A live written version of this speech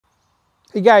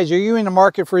Hey guys, are you in the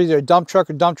market for either a dump truck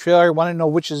or dump trailer? Want to know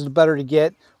which is better to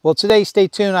get? Well, today stay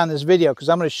tuned on this video because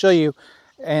I'm going to show you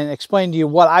and explain to you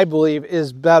what I believe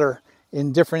is better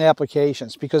in different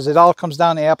applications, because it all comes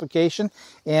down to application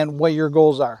and what your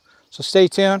goals are. So stay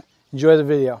tuned, enjoy the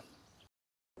video.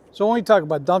 So when we talk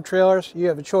about dump trailers, you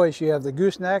have a choice. You have the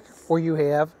gooseneck or you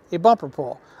have a bumper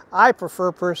pull. I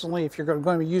prefer personally, if you're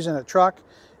going to be using a truck,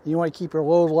 you want to keep your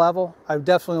load level, I would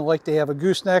definitely like to have a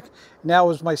gooseneck. And that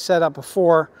was my setup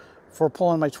before for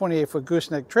pulling my 28-foot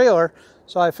gooseneck trailer.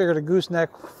 So I figured a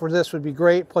gooseneck for this would be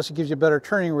great. Plus it gives you a better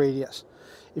turning radius.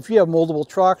 If you have multiple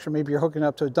trucks, or maybe you're hooking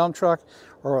up to a dump truck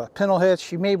or a pintle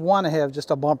hitch, you may want to have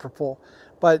just a bumper pull.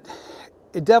 But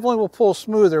it definitely will pull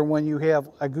smoother when you have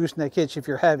a gooseneck hitch if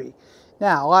you're heavy.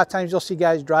 Now, a lot of times you'll see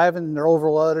guys driving and they're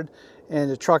overloaded and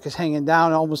the truck is hanging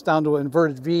down, almost down to an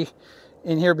inverted V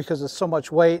in here because of so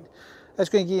much weight. That's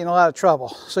going to get you in a lot of trouble.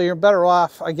 So you're better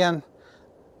off, again,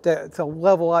 to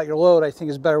level out your load, I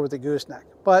think is better with the gooseneck.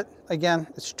 But again,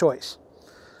 it's choice.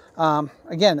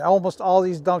 Again, almost all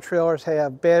these dump trailers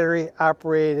have battery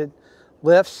operated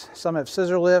lifts. Some have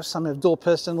scissor lifts, some have dual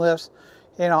piston lifts.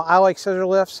 You know, I like scissor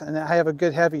lifts, and I have a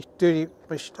good heavy duty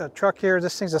truck here.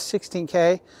 This thing's a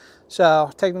 16K, so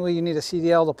technically you need a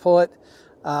CDL to pull it.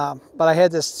 But I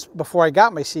had this before I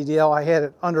got my CDL. I had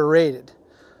it underrated,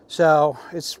 so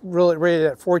it's really rated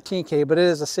at 14K, but it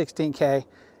is a 16K.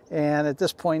 And at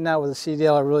this point now with a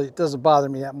CDL, it doesn't bother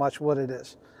me that much what it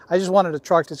is. I just wanted a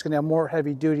truck that's going to have more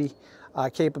heavy duty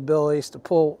capabilities to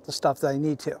pull the stuff that I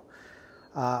need to.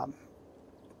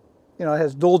 You know, it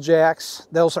has dual jacks.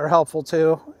 Those are helpful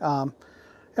too. And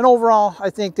overall,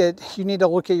 I think that you need to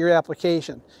look at your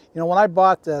application. You know, when I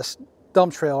bought this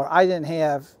dump trailer, I didn't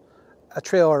have a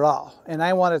trailer at all. And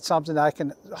I wanted something that I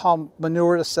can haul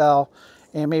manure to sell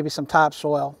and maybe some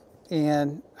topsoil.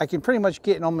 And I can pretty much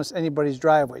get in almost anybody's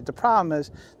driveway. The problem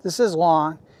is this is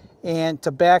long, and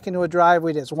to back into a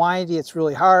driveway that's windy, it's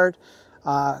really hard.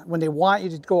 When they want you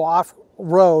to go off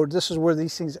road, this is where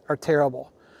these things are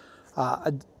terrible.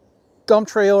 A dump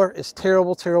trailer is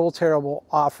terrible, terrible, terrible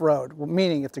off-road,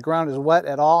 meaning if the ground is wet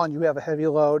at all and you have a heavy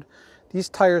load, these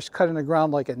tires cut in the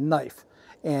ground like a knife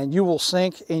and you will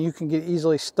sink and you can get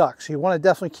easily stuck. So you want to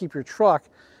definitely keep your truck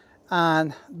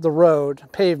on the road,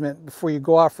 pavement, before you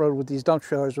go off-road with these dump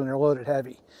trailers when they're loaded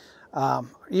heavy.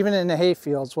 Even in the hay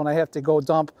fields, when I have to go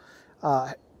dump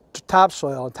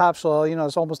topsoil, and topsoil, you know,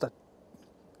 it's almost a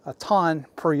ton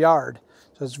per yard,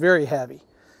 so it's very heavy.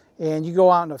 And you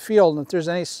go out in the field, and if there's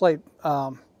any slight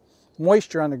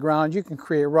moisture on the ground, you can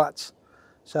create ruts.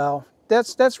 So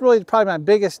that's really probably my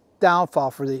biggest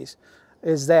downfall for these,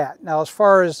 is that. Now, as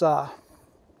far as some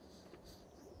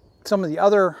of the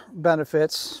other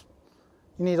benefits,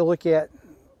 you need to look at,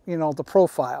 you know, the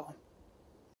profile.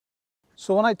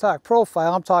 So when I talk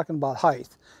profile, I'm talking about height.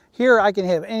 Here I can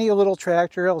have any little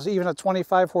tractor, even a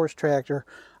 25-horse tractor,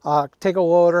 take a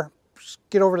loader,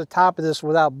 get over the top of this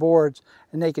without boards,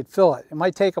 and they could fill it. It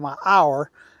might take them an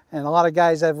hour, and a lot of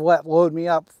guys I've let load me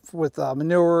up with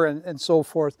manure and so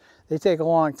forth. They take a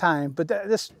long time, but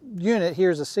this unit here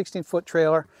is a 16-foot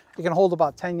trailer. It can hold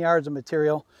about 10 yards of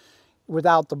material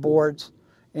without the boards.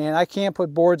 And I can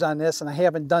put boards on this, and I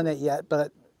haven't done it yet,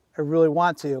 but I really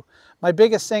want to. My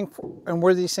biggest thing and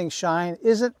where these things shine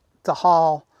isn't to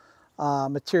haul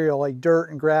material like dirt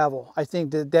and gravel. I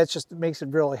think that just makes it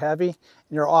really heavy and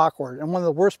you're awkward. And one of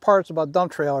the worst parts about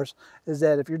dump trailers is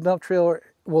that if your dump trailer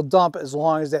will dump as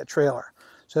long as that trailer.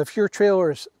 So if your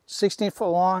trailer is 16 foot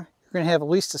long, you're going to have at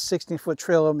least a 16-foot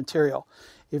trailer of material.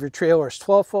 If your trailer is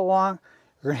 12 foot long,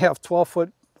 you're going to have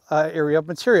 12-foot area of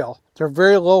material. They're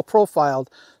very low profiled,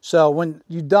 so when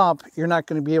you dump, you're not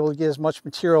going to be able to get as much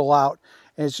material out,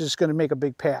 and it's just going to make a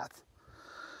big path.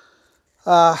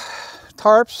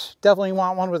 Tarps, definitely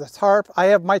want one with a tarp.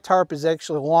 My tarp is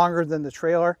actually longer than the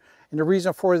trailer, and the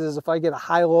reason for it is if I get a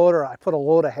high load or I put a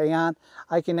load of hay on,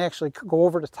 I can actually go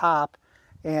over the top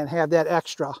and have that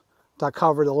extra to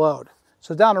cover the load.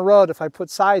 So down the road, if I put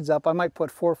sides up, I might put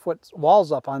 4-foot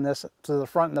walls up on this to the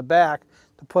front and the back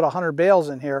to put 100 bales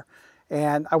in here.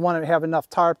 And I want to have enough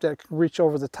tarp that can reach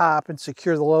over the top and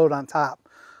secure the load on top.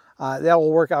 That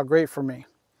will work out great for me.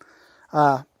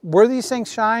 Where these things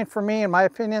shine for me, in my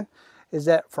opinion, is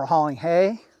that for hauling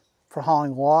hay, for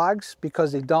hauling logs,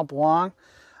 because they dump long.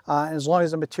 And as long as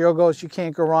the material goes, you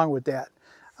can't go wrong with that.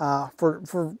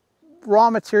 For raw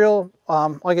material,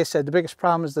 like I said, the biggest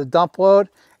problem is the dump load,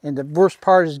 and the worst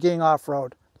part is getting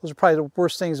off-road. Those are probably the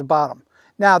worst things about them.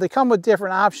 Now, they come with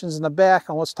different options in the back,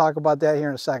 and let's talk about that here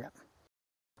in a second.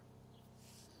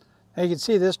 Now you can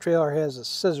see this trailer has a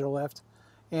scissor lift,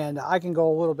 and I can go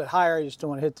a little bit higher. I just don't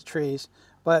want to hit the trees.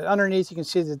 But underneath you can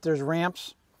see that there's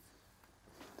ramps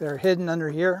They're hidden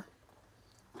under here.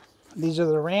 These are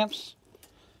the ramps.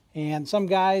 And some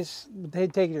guys, they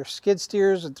take their skid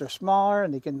steers if they're smaller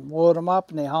and they can load them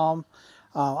up and they haul them.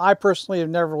 I personally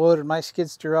have never loaded my skid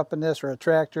steer up in this or a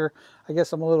tractor. I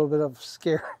guess I'm a little bit of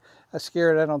scared.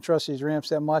 I don't trust these ramps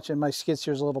that much, and my skid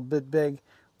steer is a little bit big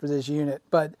for this unit,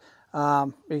 but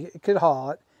it could haul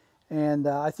it. And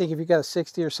I think if you got a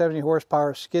 60 or 70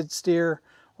 horsepower skid steer,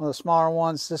 one of the smaller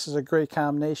ones, this is a great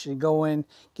combination. You go in,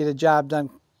 get a job done,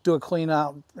 do a clean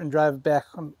out, and drive it back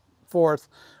and forth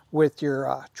with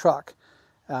your truck.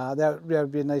 That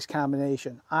would be a nice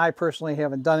combination. I personally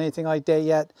haven't done anything like that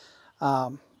yet,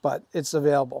 but it's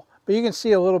available. But you can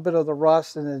see a little bit of the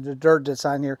rust and the dirt that's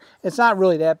on here. It's not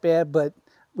really that bad, but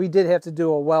we did have to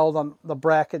do a weld on the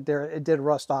bracket there. It did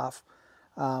rust off.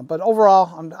 But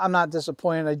overall, I'm not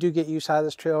disappointed. I do get use out of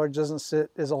this trailer. It doesn't sit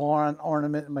as a lawn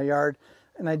ornament in my yard,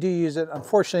 and I do use it.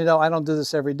 Unfortunately, though, I don't do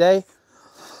this every day,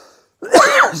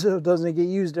 so it doesn't get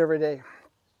used every day.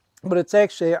 But it's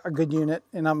actually a good unit,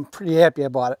 and I'm pretty happy I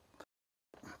bought it.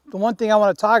 The one thing I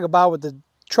want to talk about with the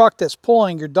truck that's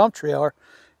pulling your dump trailer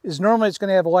is normally it's going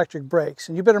to have electric brakes,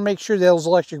 and you better make sure those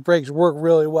electric brakes work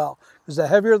really well, because the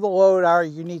heavier the load are,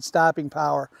 you need stopping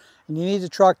power, and you need a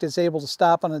truck that's able to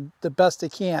stop on the best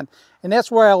it can. And that's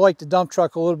where I like the dump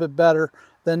truck a little bit better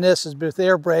than this, is with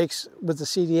air brakes with the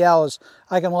CDL, is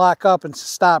I can lock up and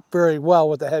stop very well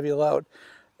with a heavy load.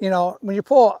 You know, when you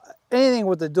pull anything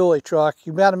with the dually truck,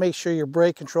 you've got to make sure your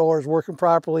brake controller is working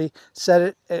properly, set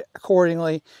it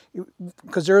accordingly,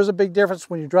 because there is a big difference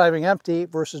when you're driving empty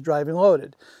versus driving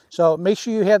loaded. So make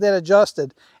sure you have that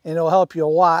adjusted, and it'll help you a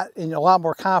lot, and you're a lot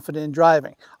more confident in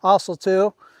driving. Also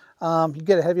too, you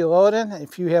get a heavy load in,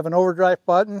 if you have an overdrive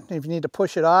button, if you need to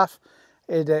push it off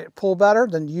and pull better,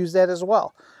 then use that as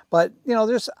well. But you know,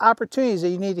 there's opportunities that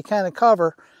you need to kind of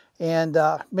cover, and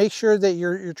make sure that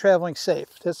you're traveling safe.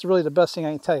 That's really the best thing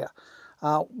I can tell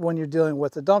you when you're dealing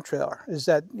with a dump trailer, is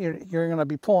that you're going to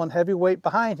be pulling heavy weight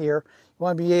behind here. You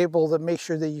want to be able to make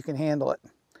sure that you can handle it.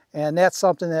 And that's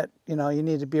something that, you know, you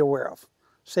need to be aware of.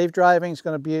 Safe driving is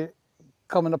going to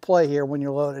come into play here when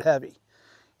you're loaded heavy.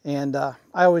 And I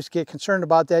always get concerned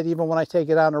about that even when I take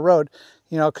it on the road,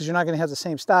 you know, because you're not going to have the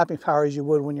same stopping power as you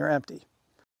would when you're empty.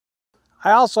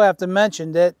 I also have to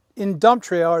mention that in dump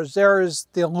trailers, there is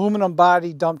the aluminum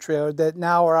body dump trailer that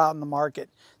now are out in the market.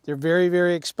 They're very,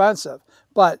 very expensive,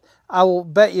 but I will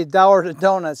bet you dollar to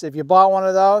donuts, if you bought one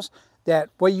of those, that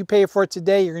what you pay for it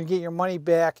today, you're going to get your money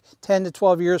back 10 to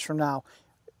 12 years from now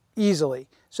easily.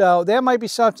 So that might be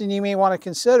something you may want to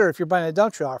consider if you're buying a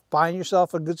dump trailer. Buying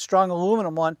yourself a good strong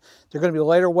aluminum one. They're going to be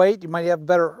lighter weight. You might have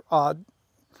better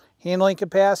handling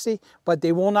capacity, but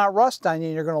they will not rust on you,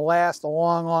 and you're going to last a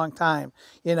long, long time.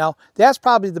 You know, that's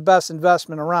probably the best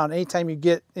investment around anytime you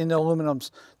get into aluminums.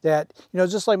 That, you know,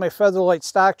 just like my Featherlight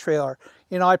stock trailer,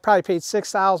 you know, I probably paid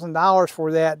 $6,000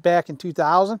 for that back in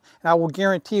 2000, and I will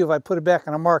guarantee you if I put it back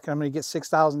on the market, I'm going to get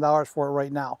 $6,000 for it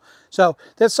right now. So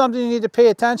that's something you need to pay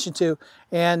attention to,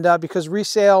 and because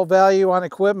resale value on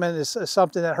equipment is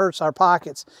something that hurts our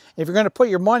pockets. If you're going to put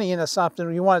your money into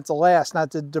something, you want it to last, not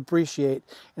to depreciate.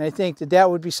 And I think that that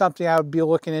would be something I would be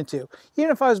looking into. Even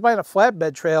if I was buying a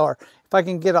flatbed trailer, if I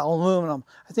can get an aluminum,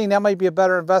 I think that might be a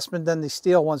better investment than the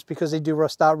steel ones, because they do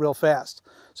rust out real fast.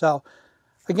 So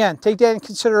again, take that in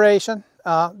consideration.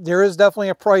 There is definitely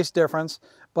a price difference,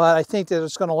 but I think that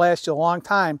it's going to last you a long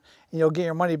time, and you'll get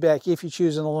your money back if you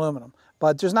choose an aluminum.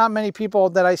 But there's not many people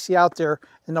that I see out there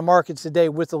in the market today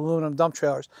with aluminum dump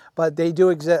trailers, but they do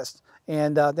exist,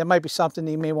 and that might be something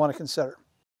that you may want to consider.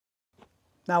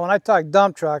 Now, when I talk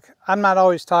dump truck, I'm not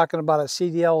always talking about a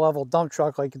CDL level dump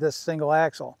truck like this single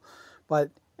axle, but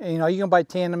you know, you can buy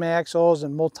tandem axles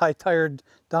and multi-tired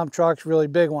dump trucks, really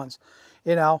big ones,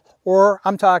 you know, or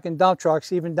I'm talking dump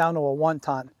trucks even down to a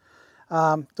 1-ton.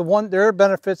 There are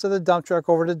benefits of the dump truck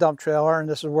over the dump trailer, and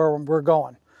this is where we're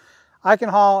going. I can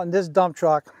haul in this dump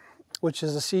truck, which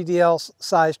is a CDL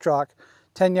size truck,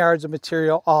 10 yards of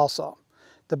material also.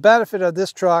 The benefit of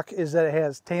this truck is that it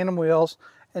has tandem wheels,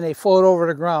 and they float over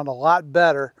the ground a lot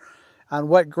better on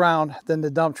wet ground than the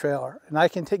dump trailer. And I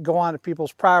can go onto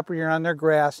people's property or on their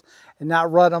grass and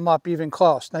not rut them up even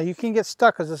close. Now you can get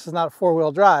stuck because this is not a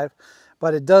 4-wheel drive,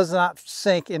 but it does not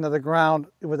sink into the ground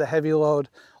with a heavy load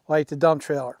like the dump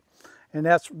trailer. And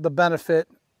that's the benefit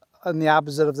and the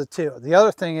opposite of the two. The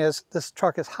other thing is this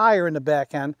truck is higher in the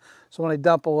back end, so when I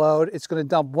dump a load, it's going to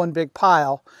dump one big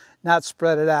pile, not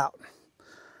spread it out.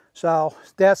 So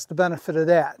that's the benefit of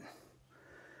that.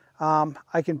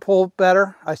 I can pull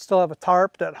better. I still have a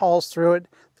tarp that hauls through it.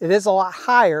 It is a lot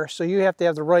higher, so you have to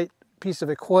have the right piece of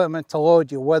equipment to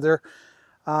load you, whether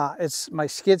it's my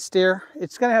skid steer.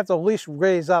 It's going to have to at least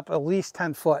raise up at least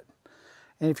 10 foot.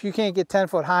 And if you can't get 10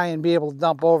 foot high and be able to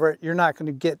dump over it, you're not going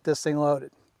to get this thing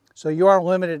loaded. So you are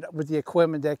limited with the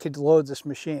equipment that could load this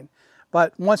machine.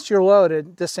 But once you're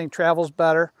loaded, this thing travels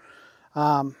better.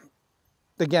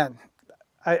 Again,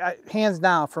 hands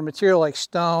down, for material like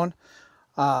stone,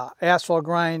 asphalt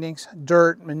grindings,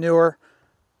 dirt, manure,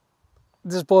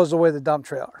 this blows away the dump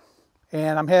trailer.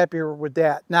 And I'm happier with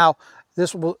that. Now,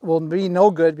 this will be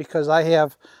no good because I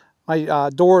have my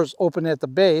doors open at the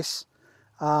base.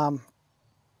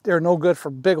 They're no good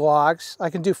for big logs. I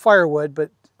can do firewood,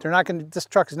 but they're not going to, this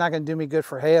truck is not going to do me good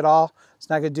for hay at all. It's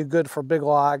not going to do good for big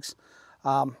logs.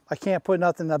 I can't put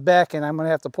nothing in the back, and I'm going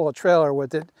to have to pull a trailer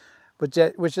with it,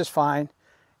 which is fine.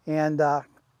 And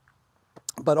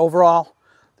but overall,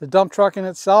 the dump truck in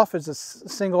itself is a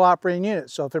single operating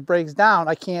unit. So if it breaks down,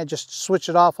 I can't just switch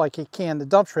it off like you can the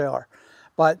dump trailer.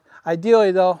 But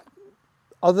ideally though,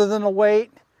 other than the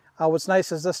weight, what's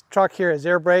nice is this truck here has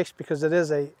air brakes because it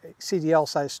is a CDL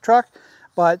sized truck.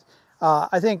 But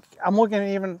I think I'm looking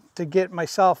even to get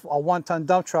myself a 1-ton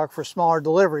dump truck for smaller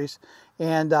deliveries.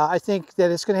 And I think that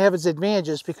it's going to have its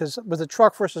advantages because with a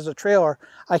truck versus a trailer,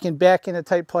 I can back into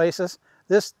tight places.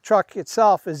 This truck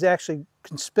itself is actually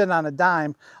can spin on a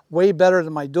dime way better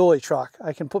than my dually truck.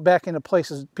 I can put back into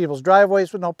places, people's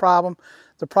driveways with no problem.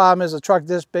 The problem is a truck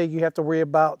this big, you have to worry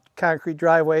about concrete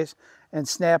driveways and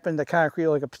snapping the concrete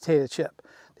like a potato chip.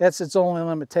 That's its only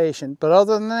limitation. But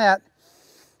other than that,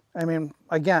 I mean,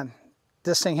 again,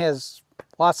 this thing has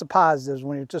lots of positives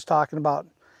when you're just talking about,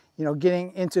 you know,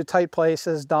 getting into tight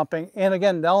places, dumping. And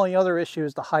again, the only other issue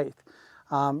is the height.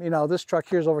 You know, this truck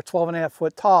here is over 12.5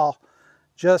 foot tall,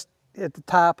 just at the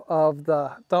top of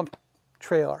the dump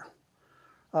trailer,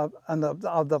 on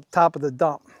the top of the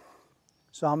dump.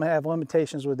 So I'm gonna have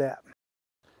limitations with that.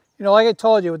 You know, like I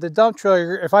told you, with the dump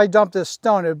trailer, if I dump this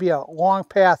stone, it would be a long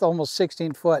path, almost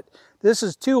 16 foot. This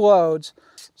is 2 loads,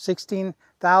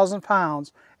 16,000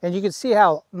 pounds, and you can see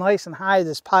how nice and high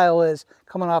this pile is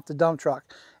coming off the dump truck.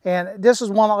 And this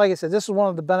is one, like I said, this is one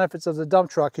of the benefits of the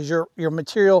dump truck, is your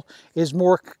material is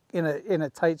more in a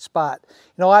tight spot.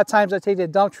 You know, a lot of times I take the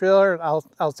dump trailer and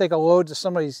I'll take a load to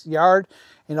somebody's yard,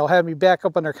 and they'll have me back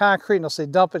up on their concrete and they'll say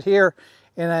dump it here,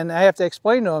 and then I have to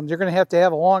explain to them you're going to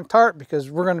have a long tarp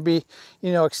because we're going to be,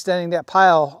 you know, extending that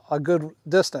pile a good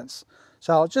distance.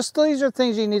 So just these are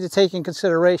things you need to take in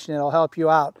consideration. It'll help you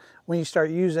out when you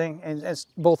start using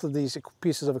both of these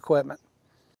pieces of equipment.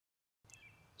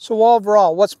 So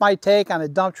overall, what's my take on a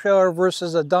dump trailer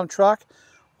versus a dump truck?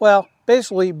 Well,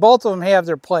 basically, both of them have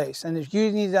their place, and if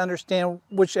you need to understand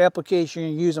which application you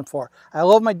use them for. I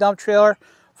love my dump trailer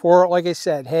for, like I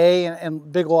said, hay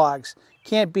and big logs.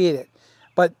 Can't beat it.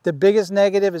 But the biggest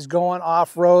negative is going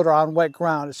off-road or on wet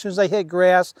ground. As soon as I hit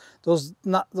grass, those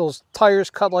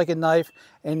tires cut like a knife,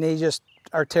 and they just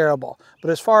are terrible. But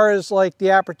as far as like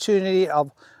the opportunity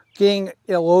of getting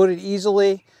it loaded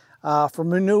easily, for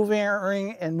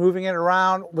maneuvering and moving it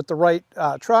around with the right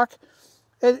truck,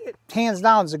 it hands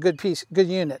down is a good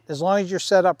unit, as long as you're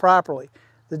set up properly.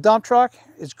 The dump truck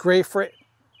is great for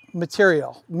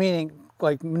material, meaning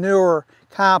like manure,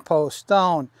 compost,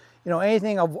 stone, you know,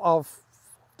 anything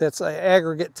that's an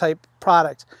aggregate type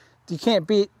product. You can't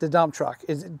beat the dump truck.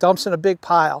 It dumps in a big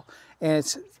pile, and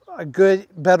it's a good,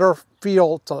 better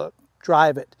feel to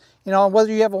drive it. You know,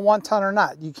 whether you have a 1-ton or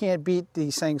not, you can't beat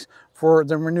these things for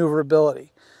their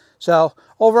maneuverability. So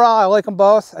overall, I like them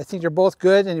both. I think they're both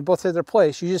good, and they both have their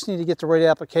place. You just need to get the right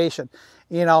application.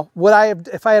 You know,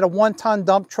 if I had a 1-ton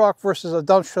dump truck versus a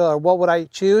dump trailer, what would I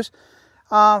choose?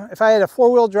 If I had a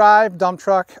 4-wheel drive dump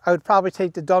truck, I would probably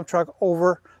take the dump truck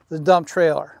over the dump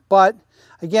trailer. But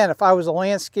again, if I was a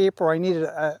landscaper or I needed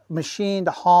a machine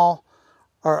to haul,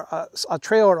 or a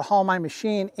trailer to haul my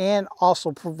machine and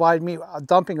also provide me a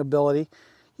dumping ability,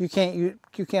 you can't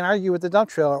argue with the dump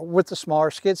trailer with the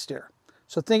smaller skid steer.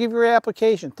 So think of your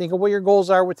application. Think of what your goals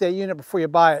are with that unit before you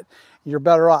buy it. You're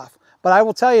better off. But I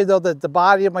will tell you though that the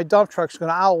body of my dump truck is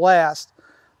going to outlast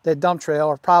that dump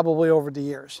trailer probably over the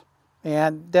years.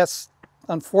 And that's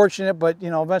unfortunate, but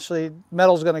you know, eventually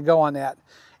metal's going to go on that.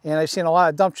 And I've seen a lot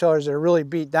of dump trailers that are really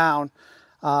beat down.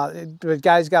 The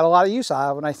guys got a lot of use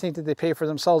out of, and I think that they pay for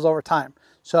themselves over time.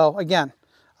 So again,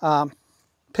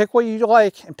 pick what you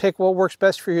like and pick what works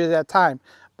best for you at that time.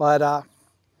 But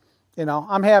you know,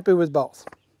 I'm happy with both.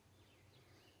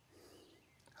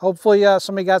 Hopefully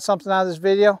somebody got something out of this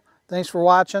video. Thanks for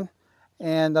watching,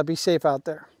 and be safe out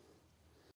there.